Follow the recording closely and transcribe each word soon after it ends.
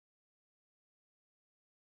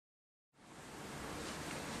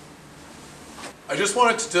I just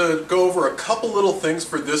wanted to go over a couple little things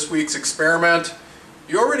for this week's experiment.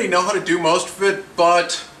 You already know how to do most of it,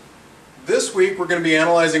 but this week we're going to be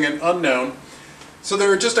analyzing an unknown. So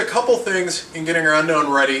there are just a couple things in getting our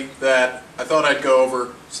unknown ready that I thought I'd go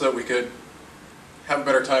over so that we could have a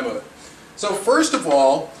better time of it. So first of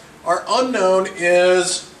all, our unknown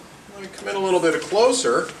is, let me come in a little bit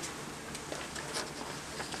closer.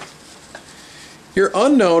 Your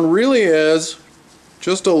unknown really is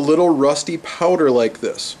just a little rusty powder like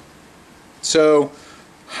this. So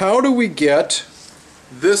how do we get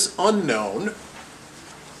this unknown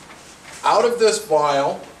out of this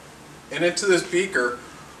vial and into this beaker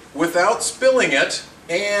without spilling it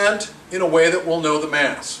and in a way that we'll know the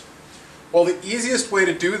mass? Well, the easiest way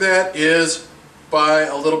to do that is by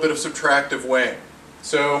a little bit of subtractive weighing.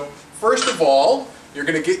 So first of all, you're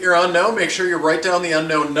going to get your unknown. Make sure you write down the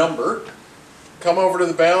unknown number. Come over to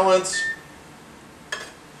the balance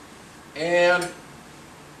and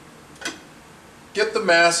get the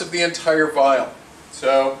mass of the entire vial.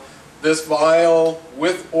 So this vial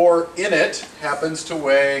with ore in it happens to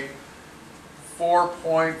weigh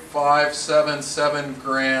 4.577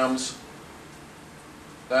 grams.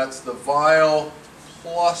 That's the vial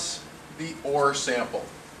plus the ore sample.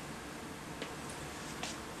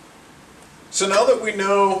 So now that we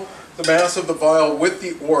know the mass of the vial with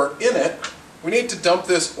the ore in it, we need to dump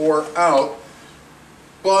this ore out.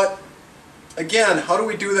 But again, how do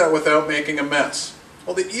we do that without making a mess?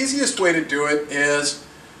 Well, the easiest way to do it is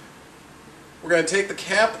we're going to take the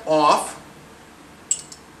cap off,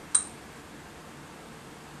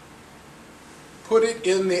 put it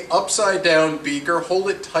in the upside down beaker, hold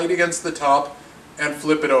it tight against the top, and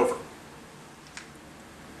flip it over.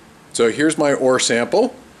 So here's my ore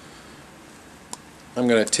sample. I'm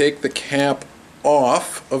going to take the cap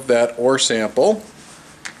off of that ore sample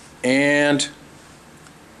and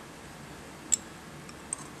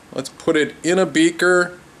let's put it in a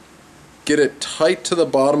beaker, get it tight to the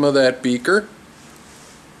bottom of that beaker,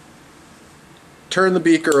 turn the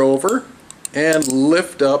beaker over and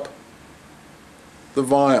lift up the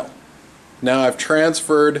vial. Now I've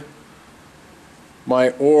transferred my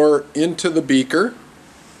ore into the beaker.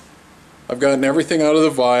 I've gotten everything out of the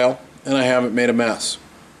vial and I haven't made a mess.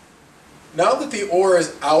 Now that the ore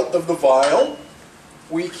is out of the vial,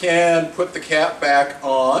 we can put the cap back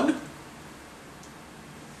on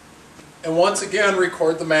and once again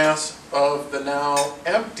record the mass of the now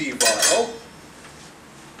empty vial.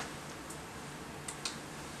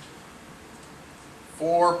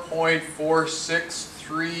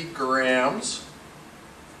 4.463 grams.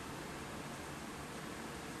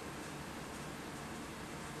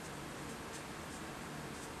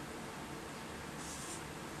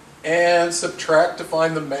 And subtract to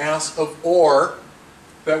find the mass of ore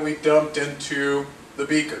that we dumped into the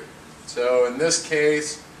beaker. So in this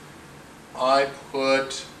case, I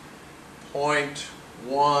put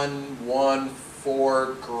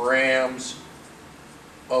 0.114 grams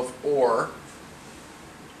of ore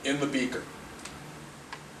in the beaker.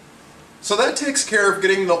 So that takes care of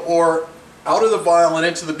getting the ore out of the vial and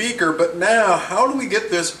into the beaker, but now how do we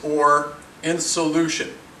get this ore in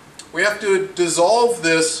solution? We have to dissolve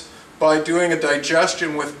this by doing a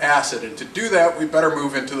digestion with acid, and to do that we better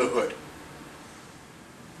move into the hood.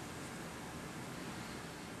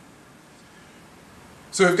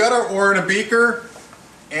 So we've got our ore in a beaker,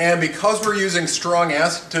 and because we're using strong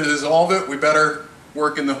acid to dissolve it, we better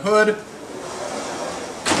work in the hood.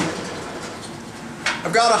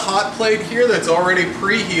 I've got a hot plate here that's already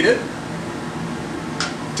preheated.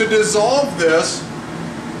 To dissolve this,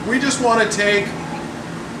 we just want to take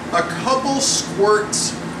a couple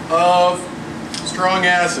squirts of strong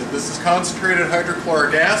acid. This is concentrated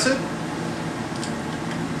hydrochloric acid.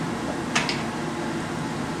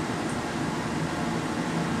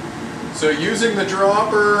 So using the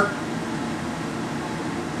dropper,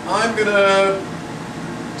 I'm going to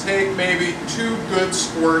take maybe 2 good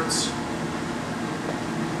squirts.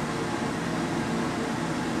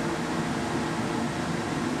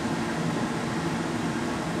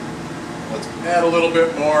 Let's add a little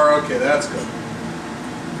bit more. Okay, that's good.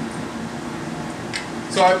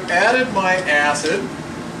 So I've added my acid.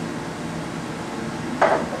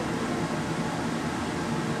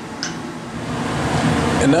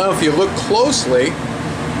 And now if you look closely,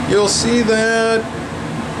 you'll see that,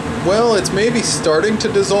 well, it's maybe starting to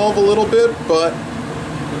dissolve a little bit, but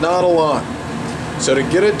not a lot. So to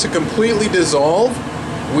get it to completely dissolve,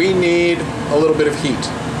 we need a little bit of heat.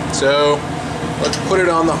 So let's put it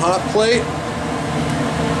on the hot plate.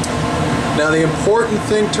 Now the important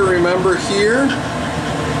thing to remember here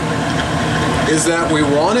is that we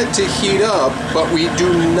want it to heat up, but we do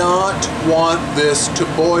not want this to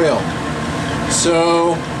boil.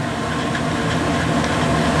 So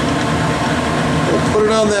we'll put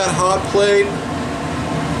it on that hot plate,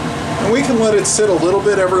 and we can let it sit a little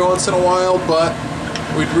bit every once in a while, but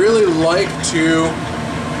we'd really like to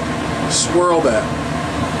swirl that.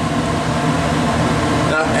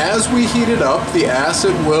 Now, as we heat it up, the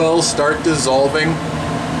acid will start dissolving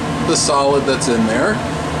the solid that's in there,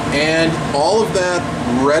 and all of that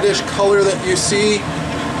reddish color that you see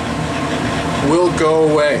will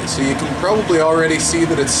go away. So you can probably already see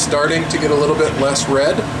that it's starting to get a little bit less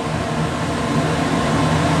red,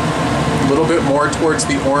 a little bit more towards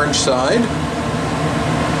the orange side.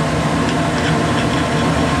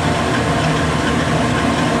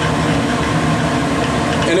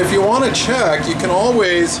 And if you want to check, you can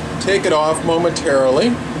always take it off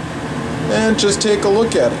momentarily and just take a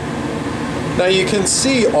look at it. Now you can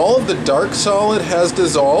see all of the dark solid has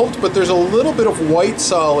dissolved, but there's a little bit of white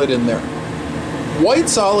solid in there. White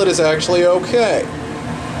solid is actually okay.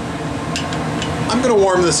 I'm going to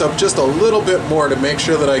warm this up just a little bit more to make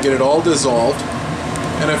sure that I get it all dissolved.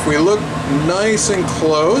 And if we look nice and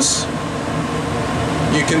close,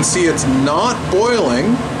 you can see it's not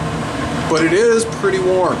boiling, but it is pretty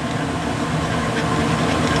warm.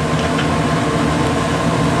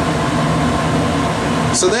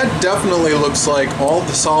 So that definitely looks like all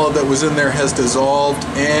the solid that was in there has dissolved,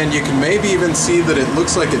 and you can maybe even see that it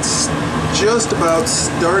looks like it's just about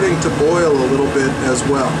starting to boil a little bit as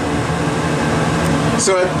well.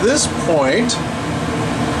 So at this point,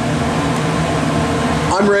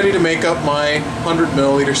 I'm ready to make up my 100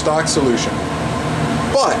 milliliter stock solution.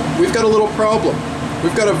 But we've got a little problem.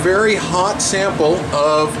 We've got a very hot sample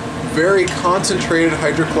of very concentrated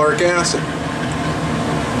hydrochloric acid.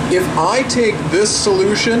 If I take this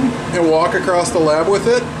solution and walk across the lab with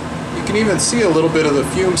it, you can even see a little bit of the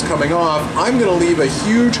fumes coming off. I'm going to leave a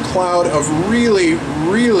huge cloud of really,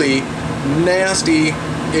 really nasty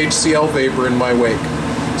HCl vapor in my wake.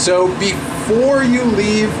 So before you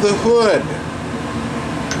leave the hood,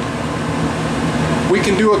 we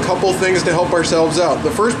can do a couple things to help ourselves out.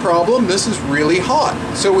 The first problem, this is really hot,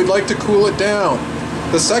 so we'd like to cool it down.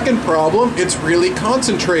 The second problem, it's really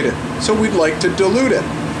concentrated, so we'd like to dilute it.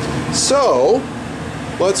 So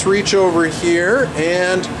let's reach over here,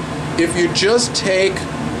 and if you just take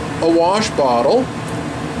a wash bottle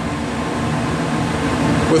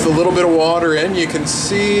with a little bit of water in, you can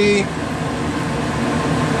see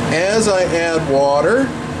as I add water,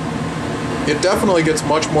 it definitely gets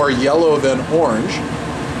much more yellow than orange.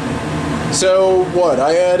 So what,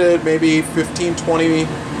 I added maybe 15-20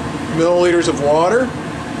 milliliters of water.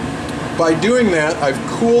 By doing that, I've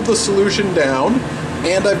cooled the solution down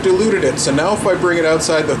and I've diluted it. So now if I bring it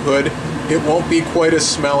outside the hood, it won't be quite as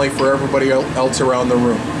smelly for everybody else around the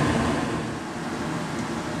room.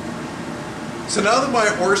 So now that my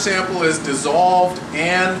ore sample is dissolved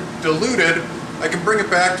and diluted, I can bring it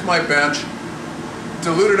back to my bench,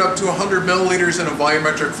 dilute it up to 100 milliliters in a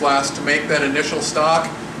volumetric flask to make that initial stock,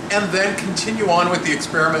 and then continue on with the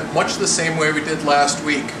experiment much the same way we did last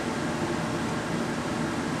week.